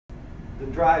the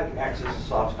drive acts as a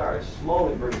soft start. It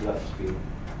slowly brings it up to speed,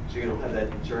 so you don't have that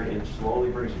concern, and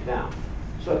slowly brings it down.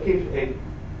 So it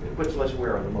puts less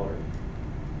wear on the motor,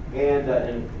 and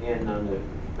on the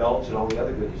belts and all the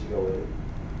other goodies that go with it.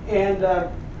 And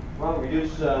well,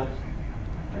 reduce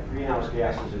greenhouse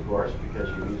gases, of course, because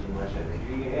you're using less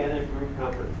energy, and improve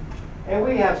comfort. And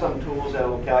we have some tools that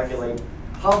will calculate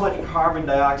how much carbon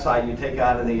dioxide you take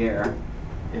out of the air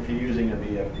if you're using a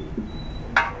VFD.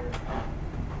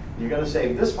 You're going to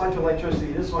save this much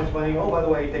electricity, this much money. Oh, by the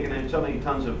way, you're taking in so many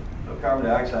tons of carbon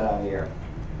dioxide out of the air.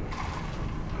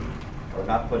 Or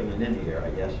not putting it in the air, I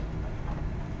guess.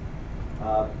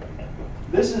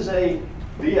 This is a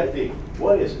VFD.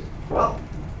 What is it? Well,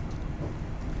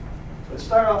 let's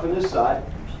start off on this side.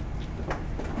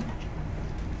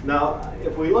 Now,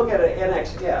 if we look at an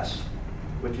NXS,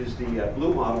 which is the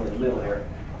blue model in the middle here,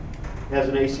 has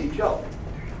an AC choke.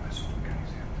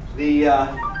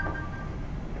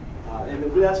 And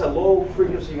that's a low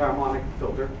frequency harmonic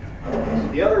filter.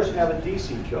 The others have a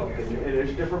DC choke, and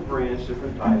there's different brands,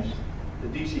 different types. The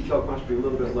DC choke must be a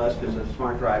little bit less because the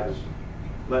smart drive is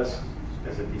less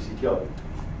as a DC choke.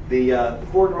 The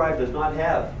core drive does not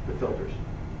have the filters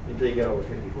until you get over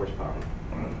 50 horsepower.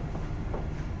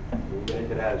 We'll get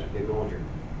into that as we get going here.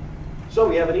 So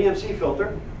we have an EMC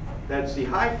filter. That's the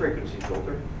high frequency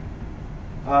filter.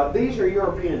 These are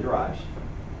European drives,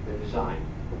 they're designed.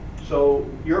 So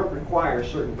Europe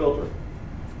requires certain filter.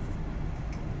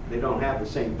 They don't have the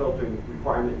same filtering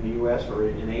requirement in the US or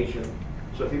in Asia.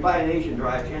 So if you buy an Asian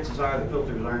drive, chances are the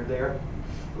filters aren't there,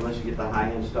 unless you get the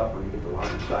high-end stuff or you get the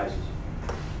larger sizes.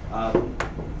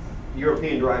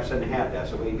 European drives tend to have that,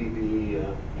 so ABB,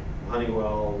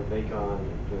 Honeywell, Bacon,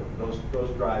 those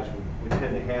drives would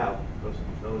tend to have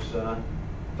those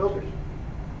filters.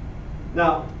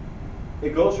 Now,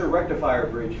 it goes through a rectifier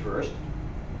bridge first.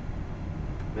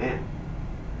 Man,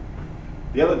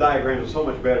 the other diagrams are so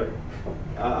much better.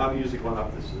 I'm usually going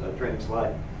up this training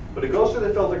slide. But it goes through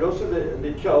the filter, goes through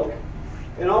the choke,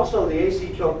 and also the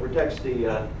AC choke protects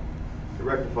the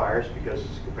rectifiers because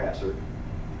it's a capacitor.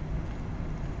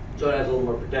 So it has a little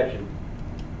more protection.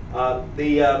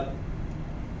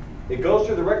 It goes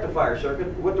through the rectifier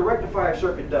circuit. What the rectifier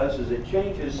circuit does is it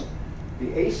changes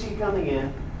the AC coming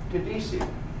in to DC.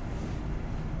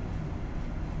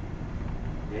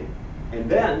 Okay. And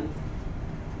then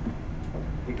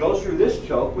it goes through this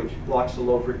choke, which blocks the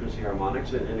low frequency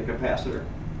harmonics and the capacitor,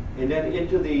 and then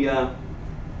into the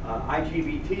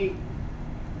IGBT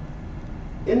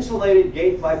insulated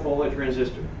gate bipolar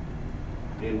transistor,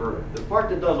 the inverter. The part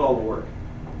that does all the work,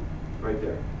 right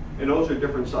there. And those are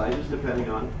different sizes depending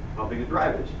on how big the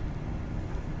drive is.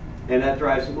 And that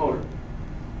drives the motor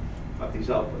of these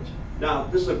outputs. Now,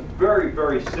 this is a very,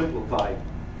 very simplified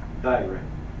diagram.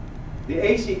 The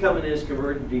AC coming in is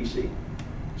converted to DC.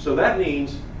 So that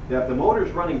means that if the motor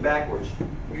is running backwards,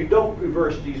 you don't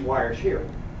reverse these wires here,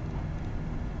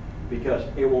 because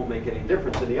it won't make any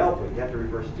difference in the output. You have to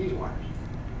reverse these wires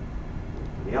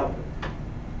in the output.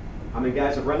 How many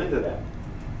guys have run into that?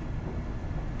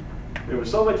 It was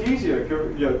so much easier,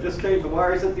 just change the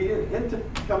wires at the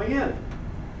coming in.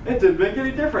 It didn't make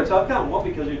any difference. How come? Well,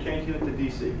 because you're changing it to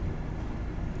DC.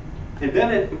 And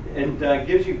then it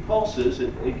gives you pulses.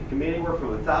 It can be anywhere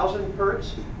from 1,000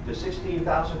 hertz to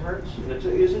 16,000 hertz. It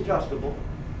is adjustable.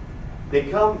 The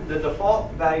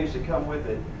default values that come with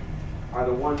it are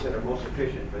the ones that are most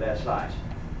efficient for that size.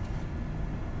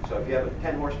 So if you have a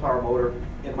 10 horsepower motor,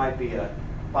 it might be a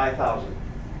 5,000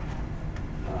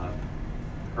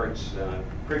 hertz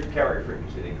carrier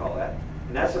frequency, they call that.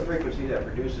 And that's the frequency that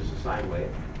produces a sine wave.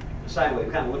 The sine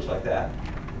wave kind of looks like that.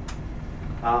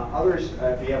 Others,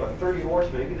 if you have a 30 horse,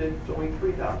 maybe it's only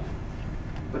 3,000.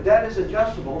 But that is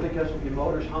adjustable because if your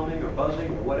motor's humming or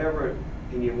buzzing or whatever,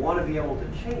 and you want to be able to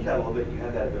change that a little bit, you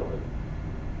have that ability.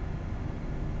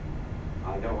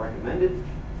 I don't recommend it,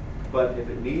 but if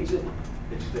it needs it,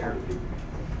 it's there to do.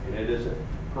 And it is a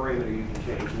parameter you can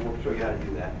change, and we'll show you how to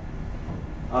do that.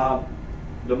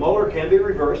 The motor can be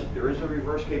reversed. There is a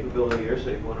reverse capability here, so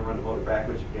if you want to run the motor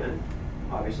backwards, you can.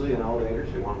 Obviously, in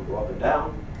elevators, they want to go up and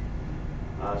down,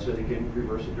 so they can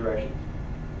reverse the direction.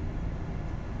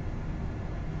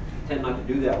 Tend not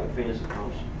to do that with fans and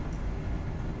pumps.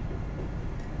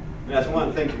 And that's one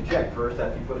of the things you check first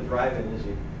after you put a drive in, is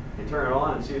you turn it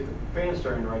on and see if the fan's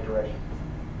turning in the right direction.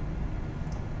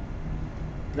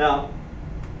 Now,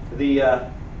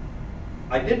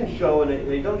 I didn't show, and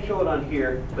they don't show it on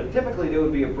here, but typically there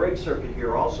would be a brake circuit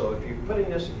here also. If you're putting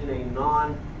this in a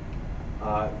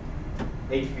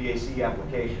non-HVAC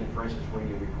application, for instance, where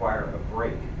you require a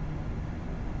brake.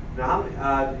 Now,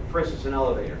 for instance, an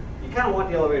elevator. You kind of want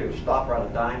the elevator to stop right on a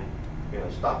dime,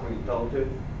 stop where you told it to.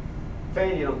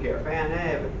 Fan, you don't care. Fan,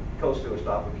 if it goes to a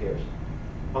stop, who cares?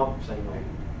 Pump, same way.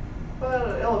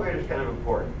 But elevator's kind of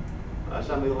important.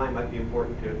 Assembly line might be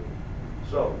important too.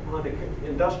 So on the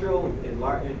industrial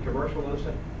and commercial and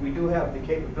stuff, we do have the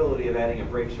capability of adding a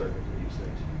brake circuit to these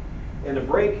things. And the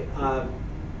brake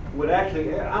would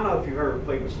actually, I don't know if you've ever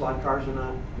played with slot cars or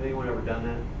not. Has anyone ever done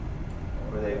that?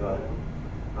 Where they've,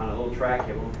 on a little track,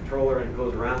 you have a little controller and it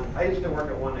goes around. I used to work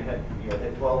at one that had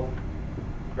 12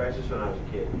 tracks. This when I was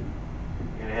a kid.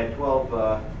 And it had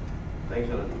 12 things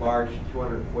on a large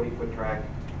 240-foot track.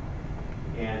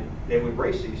 And they would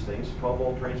race these things,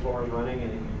 12-volt transformers running,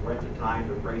 and you rent the time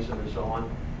to race them and so on.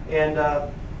 And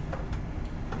I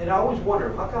always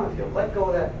wondered, how come if you let go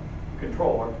of that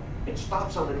controller, it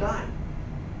stops on the dime?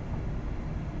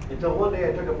 Until one day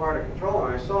I took apart a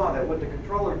controller and I saw that what the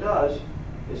controller does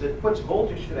is it puts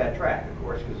voltage to that track, of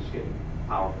course, because it's getting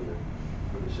power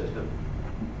from the system.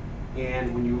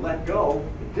 And when you let go,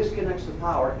 it disconnects the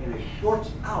power and it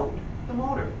shorts out the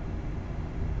motor.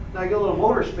 Now you got a little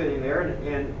motor spinning there,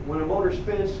 and when a motor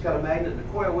spins, it's got a magnet in the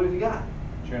coil. What have you got?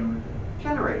 Generator.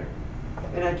 Generator.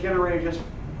 And that generator just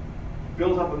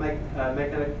builds up a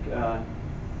magnetic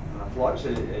flux,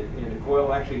 and the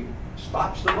coil actually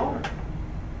stops the motor.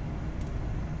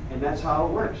 And that's how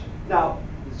it works. Now,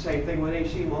 the same thing with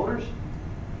AC motors.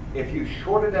 If you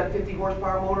shorted that 50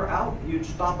 horsepower motor out, you'd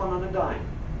stop on a dime.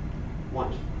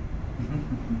 Once.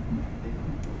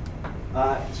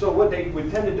 So what they would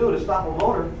tend to do to stop a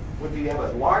motor would be have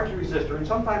a large resistor, and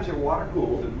sometimes they're water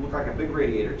cooled. It look like a big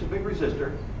radiator. It's a big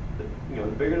resistor. The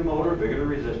bigger the motor, the bigger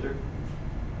the resistor.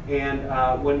 And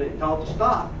when they tell it to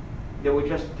stop, they would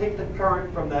just take the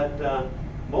current from that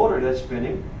motor that's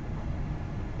spinning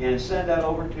and send that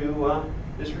over to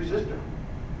this resistor,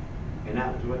 and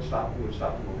that was what would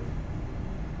stop the motor.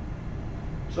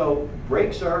 So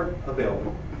brakes are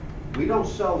available. We don't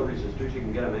sell the resistors. You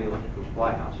can get them in any electrical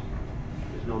supply house.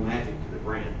 There's no magic to the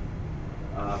brand.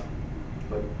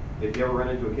 But if you ever run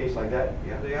into a case like that,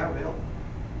 yeah, they are available.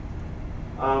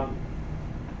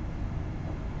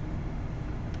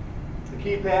 The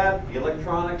keypad, the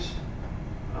electronics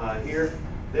here,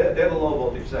 they're the low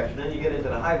voltage section. Then you get into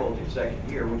the high voltage section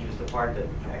here, which is the part that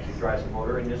actually drives the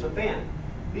motor, and there's a fan.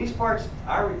 These parts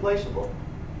are replaceable.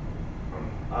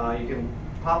 You can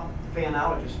pop the fan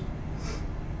out, it just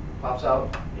pops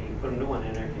out, and you can put a new one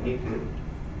in there if you need to.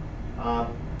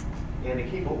 And the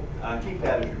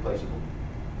keypad is replaceable.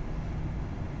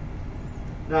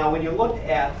 Now, when you look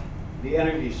at the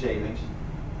energy savings,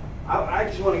 I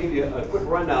just want to give you a quick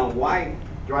rundown of why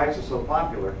drives are so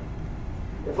popular.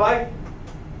 If I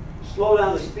slow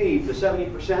down the speed to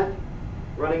 70%,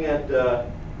 running at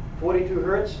 42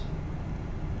 hertz,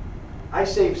 I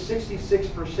save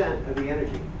 66% of the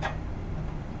energy.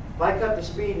 If I cut the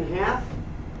speed in half,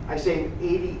 I save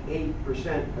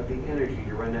 88% of the energy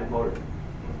to run that motor.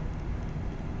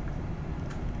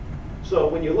 So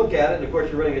when you look at it, and of course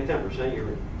you're running at 10%,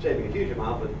 you're saving a huge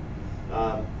amount,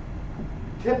 but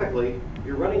typically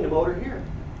you're running the motor here.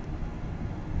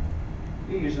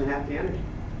 You're using half the energy.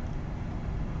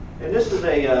 And this is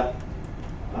a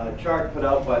chart put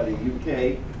out by the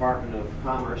UK Department of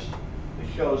Commerce. It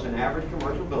shows an average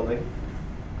commercial building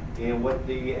and what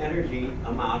the energy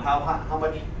amount, how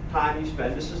much time you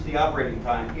spend. This is the operating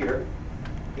time here,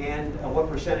 and what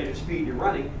percentage of speed you're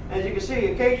running. As you can see,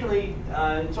 occasionally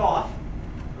it's off,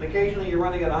 and occasionally you're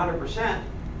running at 100%,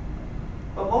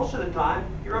 but most of the time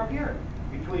you're up here,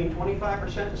 between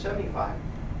 25% and 75%.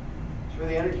 That's where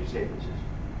the energy savings is.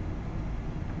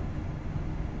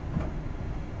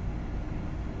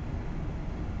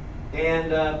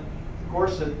 And of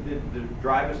course, the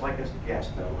drive is like a gas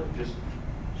pedal. It just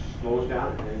slows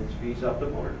down and speeds up the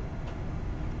motor.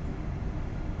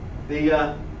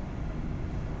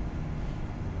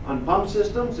 On pump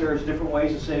systems, there's different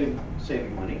ways of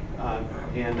saving money.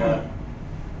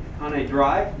 On a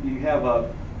drive, you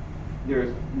have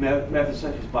there's methods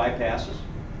such as bypasses.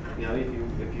 You know,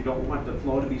 if you don't want the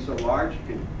flow to be so large,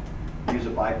 you can use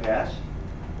a bypass,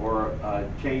 or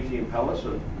change the impeller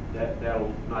so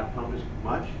that'll not pump as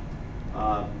much.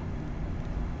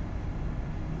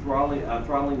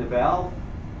 Throttling the valve.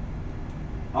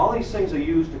 All these things are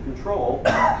used to control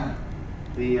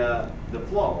the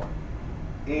flow.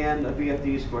 And the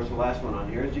VFDs, of course, the last one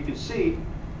on here. As you can see,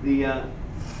 the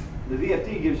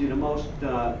VFD gives you the most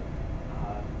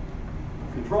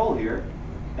control here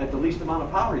at the least amount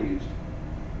of power used.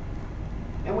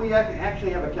 And we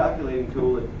actually have a calculating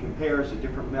tool that compares the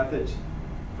different methods.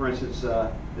 For instance,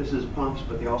 this is pumps,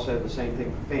 but they also have the same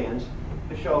thing for fans,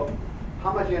 to show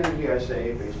how much energy I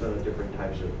save based on the different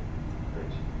types of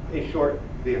things. In short,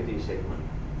 VFDs save money.